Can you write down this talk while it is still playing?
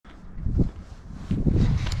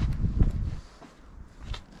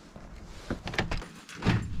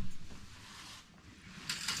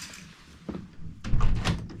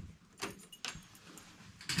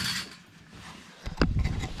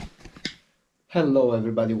Hello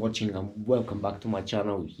everybody watching and welcome back to my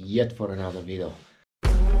channel yet for another video.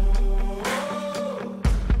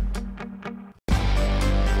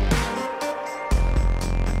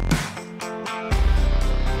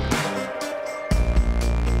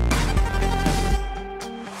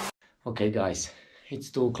 Okay guys, it's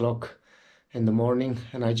 2 o'clock in the morning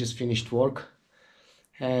and I just finished work,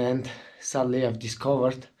 and sadly I've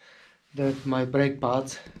discovered that my brake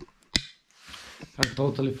pads are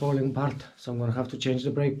totally falling apart, so I'm gonna have to change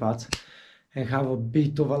the brake pads and have a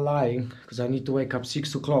bit of a lying because I need to wake up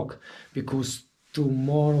 6 o'clock because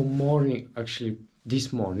tomorrow morning, actually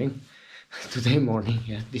this morning, today morning,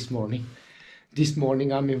 yeah, this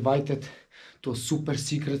morning I'm invited to a super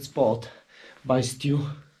secret spot by Stu.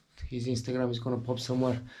 His Instagram is gonna pop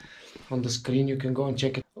somewhere on the screen, you can go and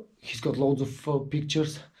check it. He's got loads of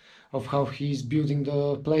pictures of how he's building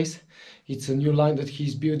the place. It's a new line that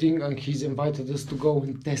he's building and he's invited us to go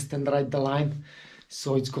and test and ride the line.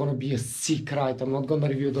 So it's gonna be a sick ride. I'm not gonna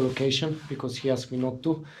review the location because he asked me not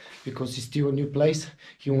to, because it's still a new place.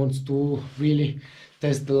 He wants to really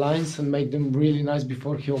test the lines and make them really nice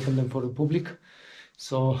before he opens them for the public.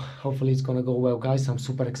 So hopefully it's gonna go well, guys. I'm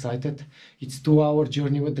super excited. It's 2-hour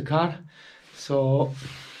journey with the car, so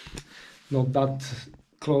not that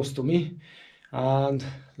close to me. And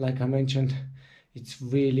like I mentioned, it's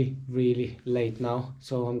really late now,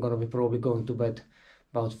 so I'm gonna be probably going to bed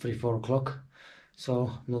about 3-4 o'clock. So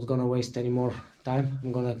I'm not gonna waste any more time.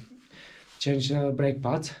 I'm gonna change the brake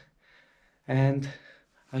pads and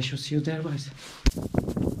I shall see you there, guys.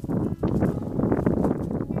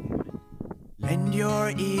 Lend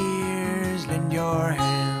your ears, lend your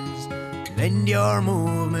hands, lend your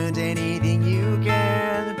movement, anything you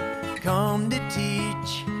can. Come to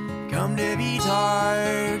teach, come to be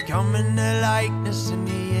taught, come in the likeness and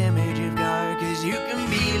the image of God, 'cause you can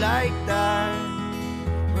be like that,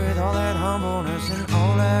 with all that humbleness and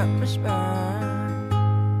all that respect,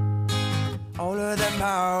 all of that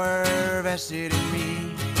power vested in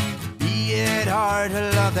me. Be it hard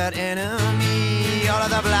to love that enemy, all of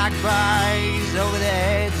the black flags over the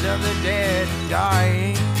heads of the dead and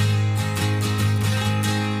dying.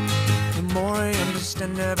 The more I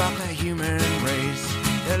understand about the human race,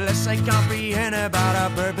 the less I comprehend about our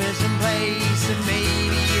purpose and place. And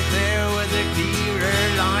maybe if there was a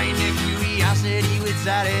clearer line, if curiosity would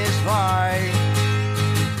satisfy.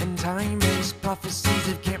 And time-based prophecies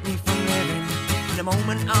have kept me from living. In the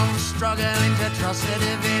moment I'm struggling to trust the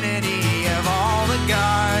divinity of all the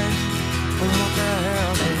gods. But what the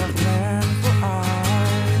hell they have planned for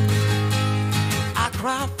us? I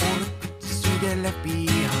cry for the pieces to get left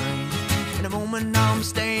behind. In a moment I'm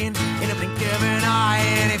staying in a blink of an eye.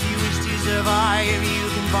 And if you wish to survive, you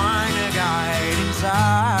can find a guide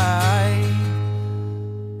inside.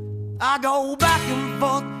 I go back and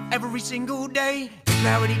forth every single day.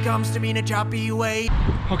 Clarity comes to me in a choppy way.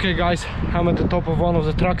 Okay guys, I'm at the top of one of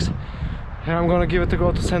the trucks and I'm gonna give it a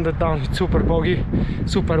go to sand it down. It's super boggy,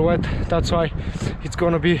 super wet, that's why it's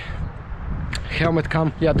gonna be helmet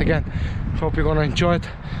cam yet again. Hope you're gonna enjoy it.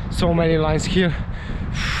 So many lines here.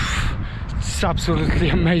 It's absolutely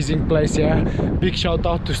amazing place, yeah. Big shout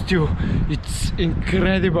out to Stu, it's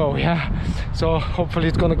incredible, yeah. So hopefully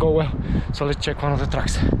it's gonna go well. So let's check one of the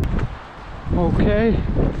trucks. Okay,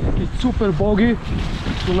 it's super boggy,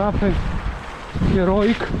 so nothing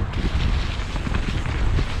heroic.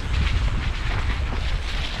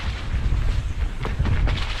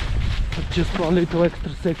 Just one little extra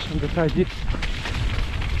section that I did.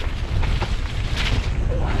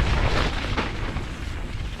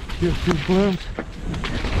 Here two berms,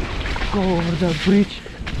 go over that bridge.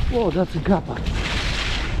 Oh, that's a gap.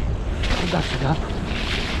 That's a gap.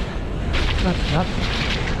 That's a gap.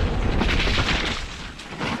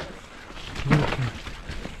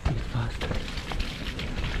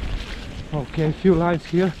 Okay, a few lines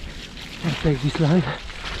here. I'll take this line.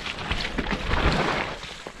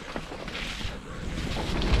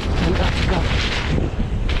 And that's that.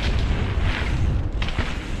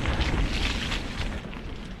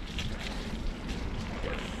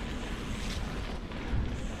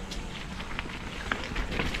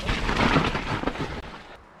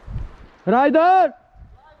 Rider!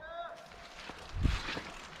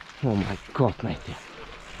 Oh my god, mate.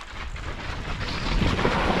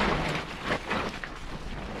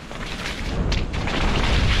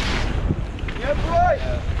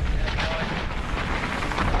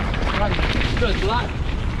 Good luck.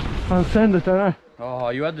 I'll send it, alright? Oh,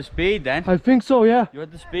 you had the speed then. I think so, yeah. You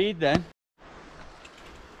had the speed then.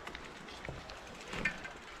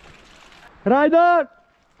 Rider!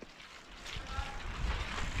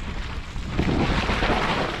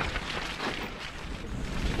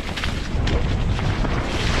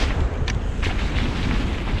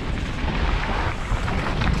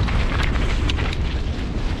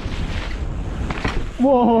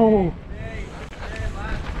 Whoa!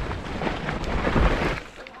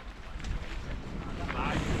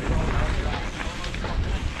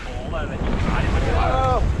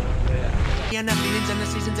 And the feelings and the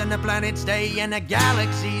seasons and the planets stay and the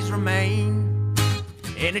galaxies remain.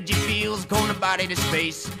 Energy fields going the body to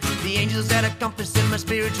space. The angels that are compassing my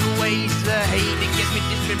spiritual ways. The hate that gets me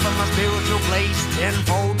distant from my spiritual place.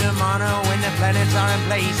 Tenfold the mana when the planets are in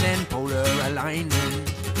place. In polar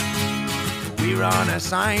alignment, we're on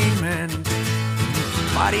assignment.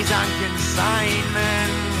 Bodies on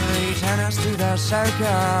consignment. They turn us to the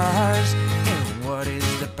circus. And what is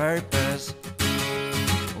the purpose?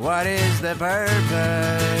 What is the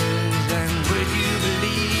purpose? And would you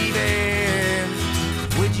believe it?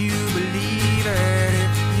 Would you believe it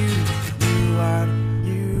if you knew what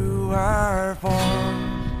you are for?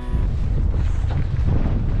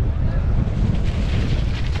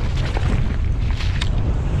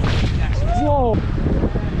 Whoa!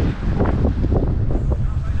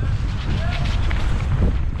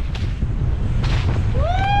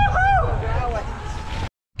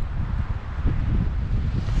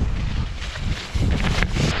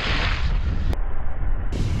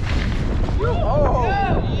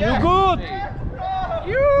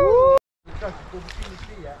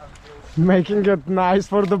 Making it nice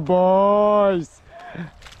for the boys.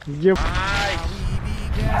 Yep.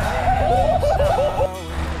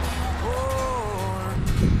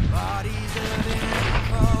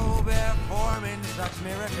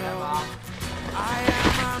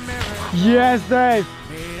 Yes, Dave.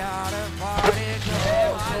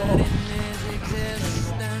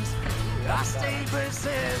 I stay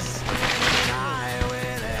persistent. I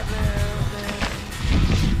will live.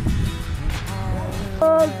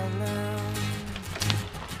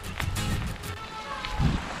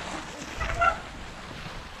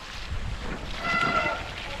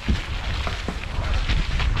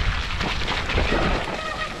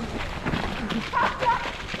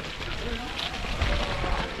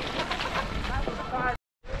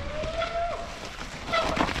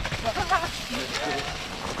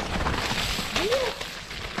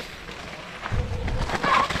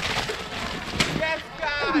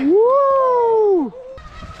 Woo!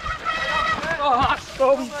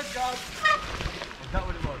 Oh my god! Was that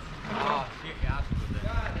what it was? Oh shit, yeah.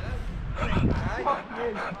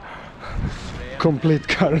 Complete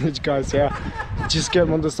carnage, guys. Yeah, just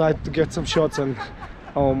came on the side to get some shots and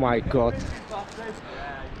oh my god.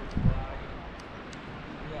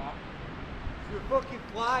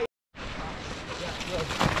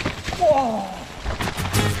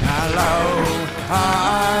 Hello,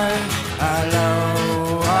 hi, hello,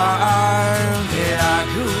 hi, yeah,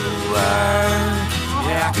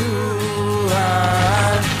 cool,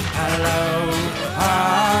 hello,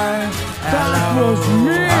 hi, That was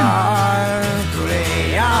me.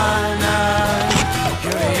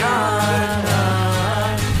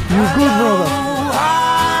 You good, brother?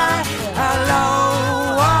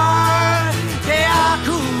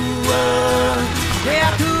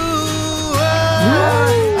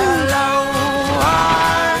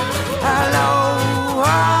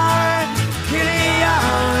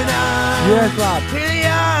 Yes, lad.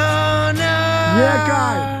 Yeah,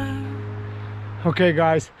 guy. Okay,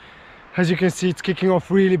 guys. As you can see, it's kicking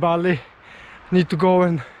off really badly. Need to go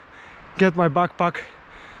and get my backpack.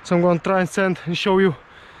 So I'm going to try and send and show you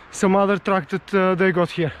some other track that they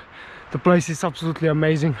got here. The place is absolutely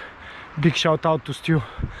amazing. Big shout out to Stu.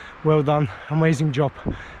 Well done. Amazing job.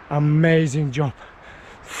 Amazing job.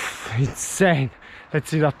 Insane. Let's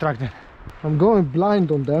see that track then. I'm going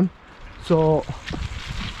blind on them, so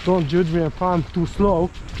don't judge me if I'm too slow.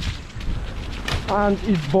 And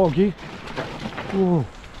it's boggy. Ooh.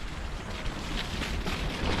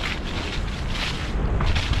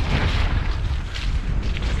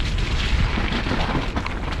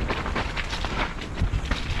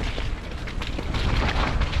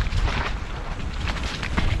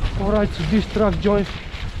 Alright, so this track joins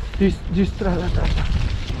this track.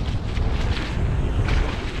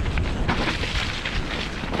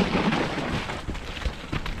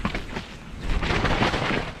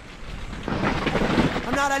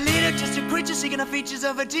 I'm not a leader, just a creature seeking the features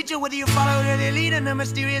of a teacher. Whether you follow the lead in the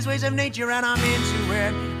mysterious ways of nature, and I'm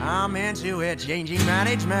into it, changing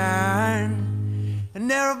management. And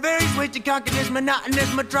there are various ways to conquer this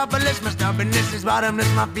monotonous metropolis. My stubbornness is bottomless,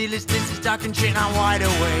 my fearlessness is talking shit, and I'm wide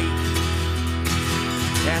awake.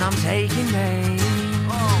 And I'm taking aim.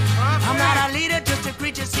 I'm not a leader, just a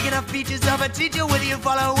creature seeking the features of a teacher. Whether you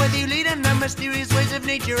follow, whether you lead in the mysterious ways of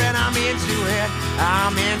nature, and I'm into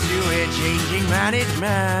it, changing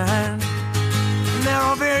management. There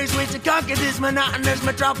are various ways to conquer this monotonous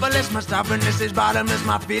metropolis. My stubbornness is bottomless,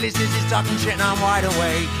 my fearlessness is talking shit, and I'm wide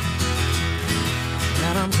awake.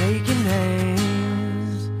 And I'm taking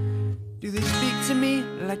names. Do they speak to me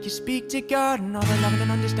like you speak to God? And all the love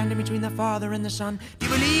and understanding between the Father and the Son? Do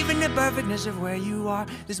you believe in the perfectness of where you are?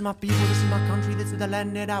 This is my people, this is my country, this is the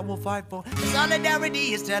land that I will fight for. The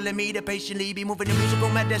solidarity is telling me to patiently be moving the musical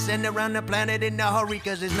medicine around the planet in a hurry,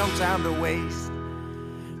 cause there's no time to waste.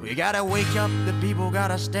 We gotta wake up, the people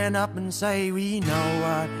gotta stand up and say we know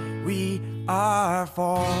what we are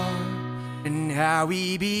for, and how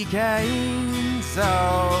we became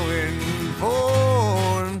so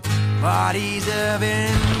informed. Bodies of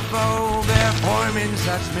info performing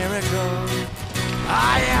such miracles.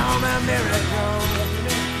 I am a miracle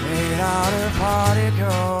made out of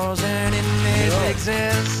particles, and in this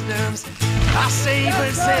existence I say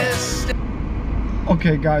persistent.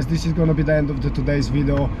 Okay guys, this is gonna be the end of today's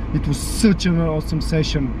video. It was such an awesome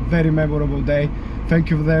session, very memorable day. Thank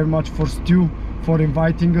you very much for Stu for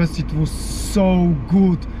inviting us. It was so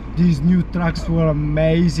good. These new tracks were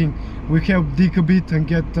amazing. We helped dig a bit and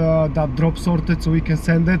get that drop sorted so we can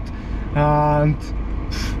send it. And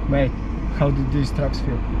mate, how did these tracks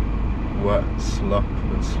feel? Wet, slop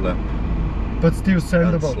and slip. But still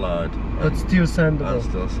sendable. And slide. But still sendable. And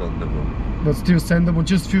still sendable. But still sendable.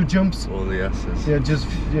 Just few jumps. All the S's. Yeah, just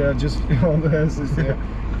all the S's. Yeah.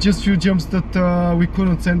 Just few jumps that we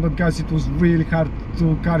couldn't send. But guys, it was really hard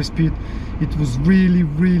to carry speed. It was really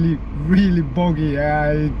boggy.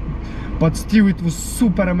 But still, it was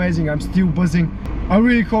super amazing. I'm still buzzing. I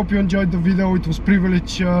really hope you enjoyed the video. It was a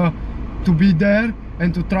privilege to be there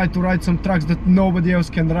and to try to ride some tracks that nobody else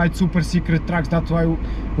can ride, super secret tracks. That's why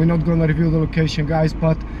we're not gonna reveal the location, guys.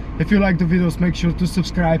 But if you like the videos, make sure to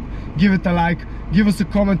subscribe, give it a like, give us a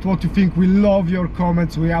comment what you think. We love your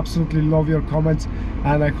comments. We absolutely love your comments,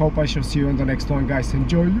 and I hope I shall see you in the next one, guys.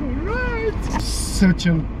 Enjoy your ride. Such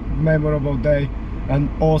a memorable day, an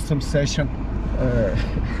awesome session.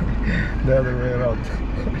 The other way around.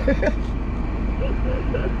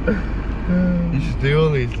 You should do all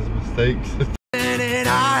these mistakes. And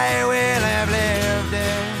I will have lived it.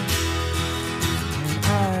 And I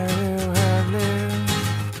will have lived.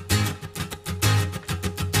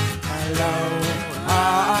 I love